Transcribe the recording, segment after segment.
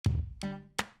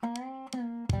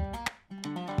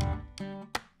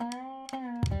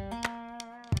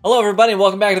Hello everybody,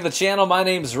 welcome back to the channel. My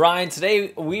name's Ryan.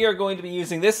 Today we are going to be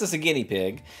using this as a guinea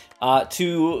pig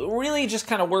to really just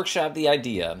kind of workshop the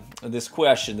idea, this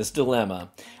question, this dilemma.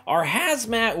 Are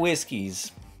hazmat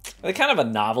whiskeys, are they kind of a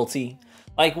novelty?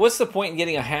 Like, what's the point in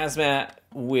getting a hazmat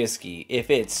whiskey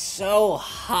if it's so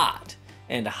hot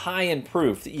and high in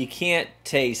proof that you can't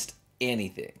taste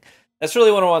anything? That's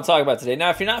really what I want to talk about today. Now,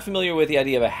 if you're not familiar with the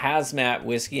idea of a hazmat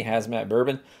whiskey, hazmat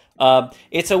bourbon,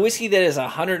 it's a whiskey that is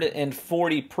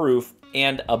 140 proof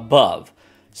and above.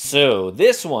 So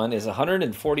this one is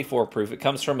 144 proof. It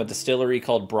comes from a distillery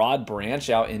called Broad Branch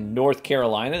out in North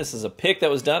Carolina. This is a pick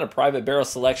that was done, a private barrel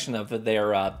selection of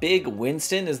their Big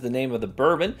Winston is the name of the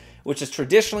bourbon, which is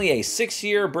traditionally a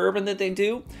 6-year bourbon that they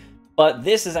do. But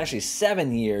this is actually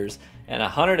 7 years and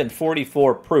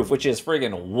 144 proof, which is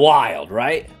friggin' wild,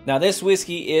 right? Now, this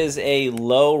whiskey is a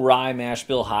low rye mash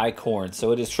bill high corn,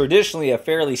 so it is traditionally a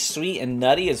fairly sweet and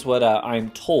nutty is what I'm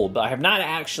told, but I have not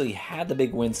actually had the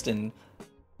Big Winston,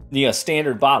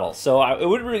 standard bottle. So it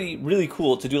would be really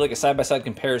cool to do like a side-by-side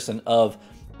comparison of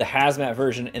the hazmat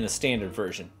version and the standard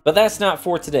version. But that's not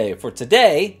for today. For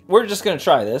today, we're just gonna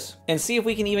try this and see if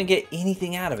we can even get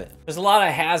anything out of it. There's a lot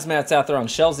of hazmats out there on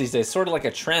shelves these days, sort of like a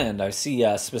trend. I see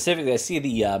specifically, I see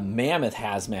the mammoth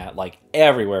hazmat like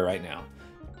everywhere right now.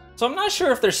 So I'm not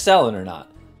sure if they're selling or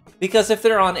not, because if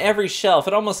they're on every shelf,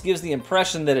 it almost gives the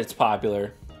impression that it's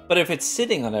popular. But if it's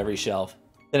sitting on every shelf,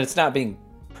 then it's not being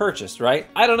purchased, right?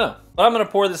 I don't know. But I'm gonna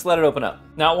pour this, let it open up.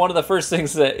 Now, one of the first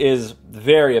things that is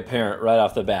very apparent right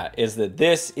off the bat is that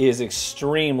this is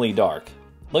extremely dark.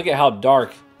 Look at how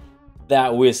dark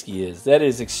that whiskey is. That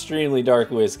is extremely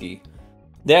dark whiskey.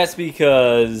 That's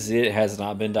because it has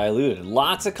not been diluted.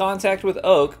 Lots of contact with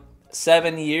oak.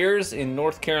 7 years in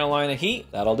North Carolina heat,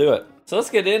 that'll do it. So let's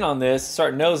get in on this,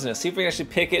 start nosing it, see if we can actually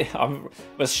pick it. I'm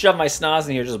gonna shove my schnoz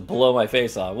in here, just blow my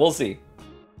face off. We'll see.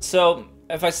 So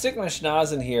if I stick my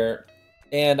schnoz in here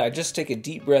and I just take a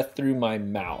deep breath through my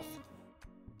mouth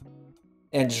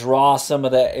and draw some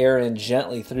of that air in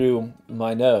gently through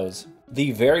my nose,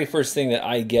 the very first thing that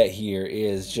I get here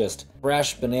is just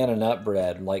fresh banana nut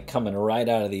bread, like coming right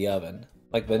out of the oven.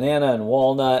 Like banana and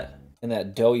walnut and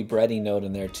that doughy bready note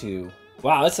in there too.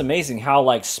 Wow, it's amazing how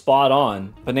like spot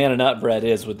on banana nut bread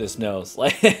is with this nose.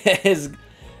 Like,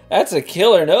 that's a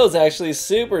killer nose actually,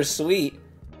 super sweet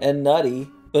and nutty.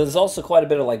 But there's also quite a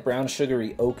bit of like brown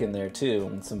sugary oak in there too,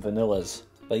 and some vanillas.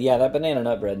 But yeah, that banana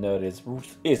nut bread note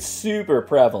is super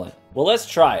prevalent. Well, let's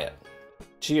try it.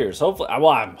 Cheers. Hopefully, well,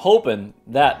 I'm hoping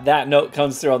that that note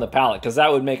comes through on the palate, because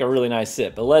that would make a really nice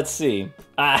sip. But let's see.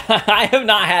 I have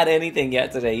not had anything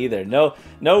yet today either. No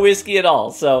whiskey at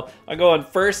all. So I'm going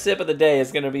first sip of the day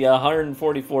is going to be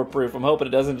 144 proof. I'm hoping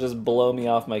it doesn't just blow me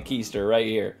off my keister right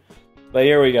here. But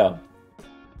here we go.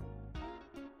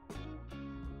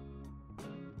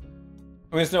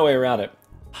 There's no way around it.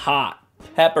 Hot,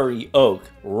 peppery oak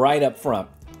right up front.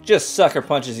 Just sucker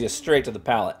punches you straight to the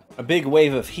palate. A big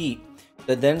wave of heat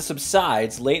that then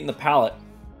subsides late in the palate.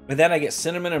 And then I get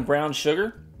cinnamon and brown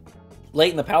sugar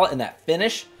late in the palate, and that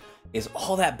finish is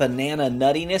all that banana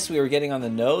nuttiness we were getting on the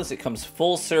nose. It comes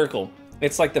full circle.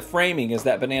 It's like the framing is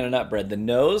that banana nut bread. The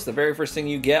nose, the very first thing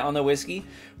you get on the whiskey,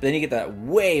 but then you get that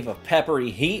wave of peppery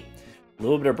heat, a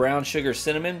little bit of brown sugar,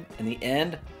 cinnamon, and the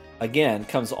end, again,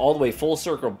 comes all the way full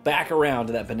circle back around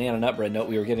to that banana nut bread note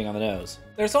we were getting on the nose.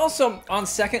 There's also, on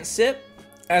second sip,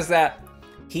 as that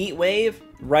heat wave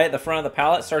right at the front of the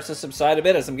palate starts to subside a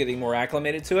bit as I'm getting more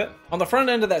acclimated to it. On the front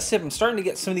end of that sip, I'm starting to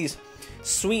get some of these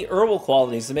sweet herbal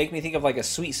qualities that make me think of like a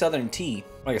sweet southern tea.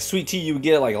 Like a sweet tea you would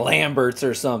get at like Lambert's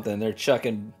or something. They're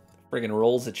chucking friggin'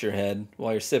 rolls at your head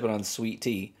while you're sipping on sweet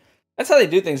tea. That's how they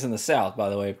do things in the South, by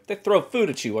the way. They throw food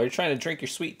at you while you're trying to drink your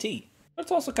sweet tea.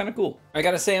 It's also kind of cool. I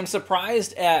gotta say, I'm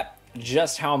surprised at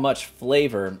just how much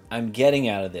flavor I'm getting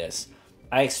out of this.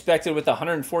 I expected with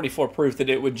 144 proof that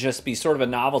it would just be sort of a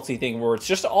novelty thing where it's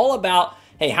just all about,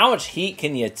 hey, how much heat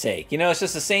can you take? You know, it's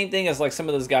just the same thing as like some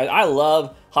of those guys. I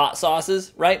love hot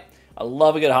sauces, right? I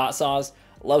love a good hot sauce.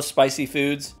 I love spicy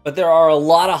foods. But there are a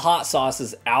lot of hot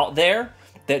sauces out there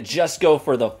that just go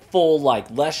for the full, like,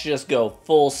 let's just go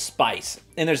full spice.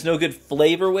 And there's no good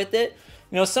flavor with it.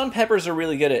 You know, some peppers are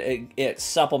really good at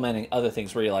supplementing other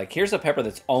things where you're like, here's a pepper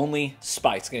that's only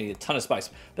spice. It's going to get a ton of spice.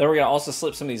 Then we're going to also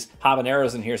slip some of these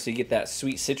habaneros in here so you get that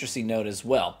sweet citrusy note as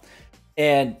well.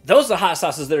 And those are the hot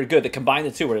sauces that are good that combine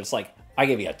the two, where it's like, I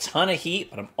give you a ton of heat,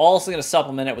 but I'm also going to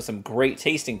supplement it with some great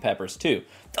tasting peppers too.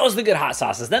 Those are the good hot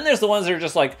sauces. Then there's the ones that are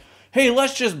just like, hey,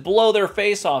 let's just blow their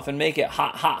face off and make it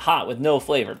hot, hot, hot with no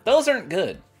flavor. Those aren't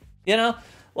good, you know?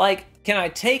 Like, can I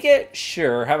take it?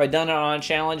 Sure. Have I done it on a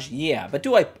challenge? Yeah. But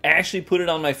do I actually put it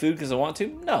on my food because I want to?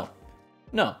 No.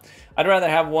 No. I'd rather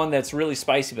have one that's really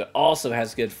spicy but also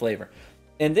has good flavor.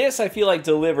 And this, I feel like,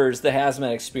 delivers the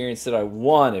Hazmat experience that I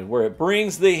wanted, where it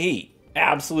brings the heat.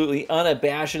 Absolutely,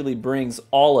 unabashedly brings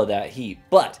all of that heat.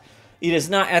 But it is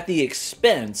not at the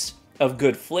expense of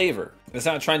good flavor. It's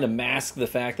not trying to mask the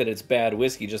fact that it's bad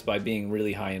whiskey just by being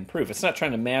really high in proof. It's not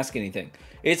trying to mask anything.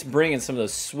 It's bringing some of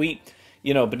those sweet,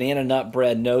 you know, banana nut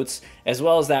bread notes, as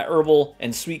well as that herbal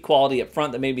and sweet quality up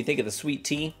front that made me think of the sweet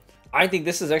tea. I think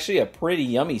this is actually a pretty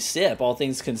yummy sip, all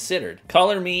things considered.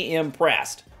 Color me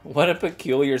impressed. What a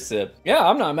peculiar sip. Yeah,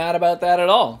 I'm not mad about that at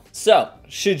all. So,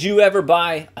 should you ever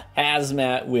buy a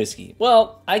Hazmat whiskey?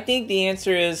 Well, I think the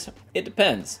answer is, it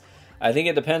depends. I think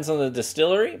it depends on the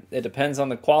distillery, it depends on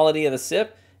the quality of the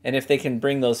sip, and if they can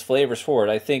bring those flavors forward.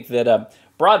 I think that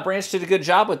Broad Branch did a good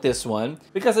job with this one,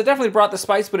 because it definitely brought the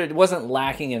spice, but it wasn't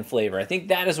lacking in flavor. I think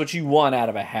that is what you want out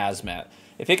of a Hazmat.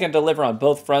 If it can deliver on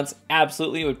both fronts,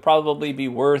 absolutely, it would probably be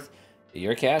worth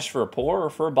your cash for a pour or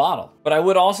for a bottle. But I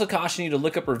would also caution you to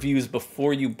look up reviews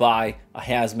before you buy a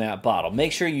Hazmat bottle.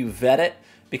 Make sure you vet it,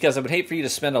 because I would hate for you to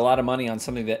spend a lot of money on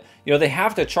something that, you know, they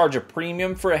have to charge a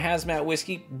premium for a Hazmat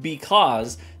whiskey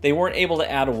because they weren't able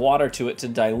to add water to it to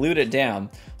dilute it down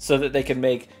so that they can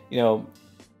make, you know,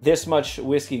 this much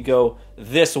whiskey go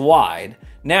this wide.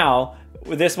 Now,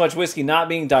 with this much whiskey not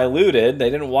being diluted, they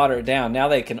didn't water it down. Now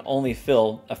they can only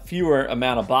fill a fewer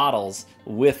amount of bottles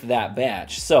with that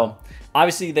batch. So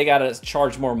obviously they got to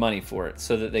charge more money for it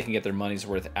so that they can get their money's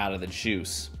worth out of the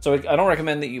juice. So I don't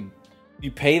recommend that you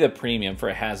pay the premium for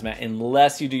a Hazmat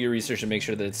unless you do your research and make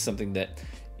sure that it's something that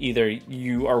either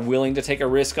you are willing to take a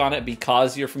risk on it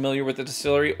because you're familiar with the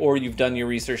distillery, or you've done your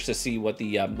research to see what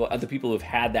the other people who've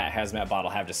had that Hazmat bottle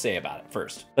have to say about it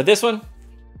first. But this one,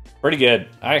 pretty good.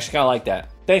 I actually kind of like that.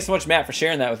 Thanks so much, Matt, for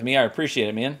sharing that with me. I appreciate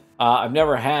it, man. I've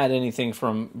never had anything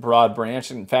from Broad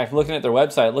Branch. In fact, looking at their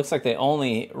website, it looks like they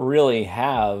only really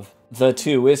have the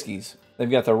two whiskeys. They've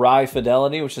got the Rye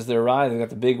Fidelity, which is their rye. They've got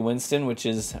the Big Winston, which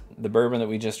is the bourbon that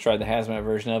we just tried the Hazmat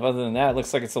version of. Other than that, it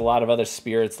looks like it's a lot of other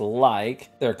spirits like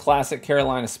their Classic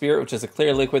Carolina Spirit, which is a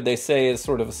clear liquid they say is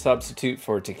sort of a substitute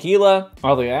for tequila.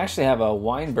 Although they actually have a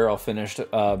wine barrel finished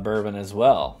bourbon as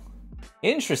well.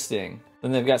 Interesting.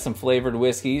 Then they've got some flavored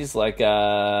whiskeys like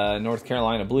North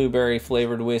Carolina blueberry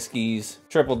flavored whiskeys,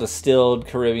 triple distilled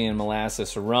Caribbean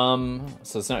molasses rum.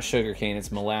 So it's not sugarcane,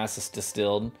 it's molasses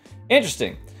distilled.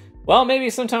 Interesting. Well, maybe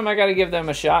sometime I got to give them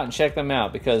a shot and check them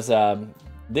out, because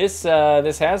this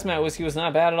Hazmat whiskey was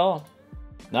not bad at all.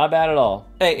 Not bad at all.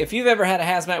 Hey, if you've ever had a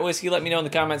Hazmat whiskey, let me know in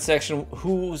the comment section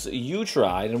whose you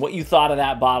tried and what you thought of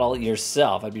that bottle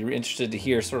yourself. I'd be interested to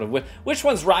hear sort of which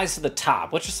ones rise to the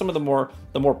top. Which are some of the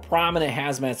more prominent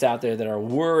Hazmats out there that are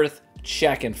worth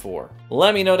checking for.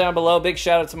 Let me know down below. Big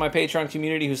shout out to my Patreon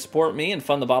community who support me and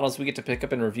fund the bottles we get to pick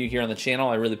up and review here on the channel.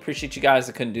 I really appreciate you guys.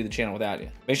 I couldn't do the channel without you.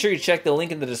 Make sure you check the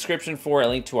link in the description for a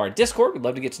link to our Discord. We'd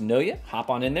love to get to know you.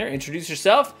 Hop on in there, introduce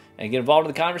yourself, and get involved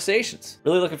in the conversations.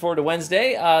 Really looking forward to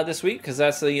Wednesday this week, because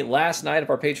that's the last night of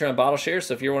our Patreon bottle share.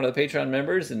 So if you're one of the Patreon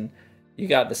members and you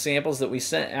got the samples that we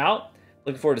sent out,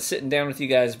 looking forward to sitting down with you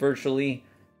guys virtually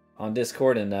on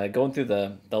Discord and going through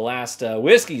the last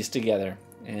whiskeys together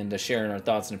and sharing our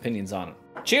thoughts and opinions on them.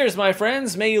 Cheers, my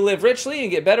friends. May you live richly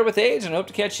and get better with age, and I hope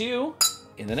to catch you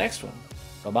in the next one.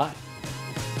 Bye-bye.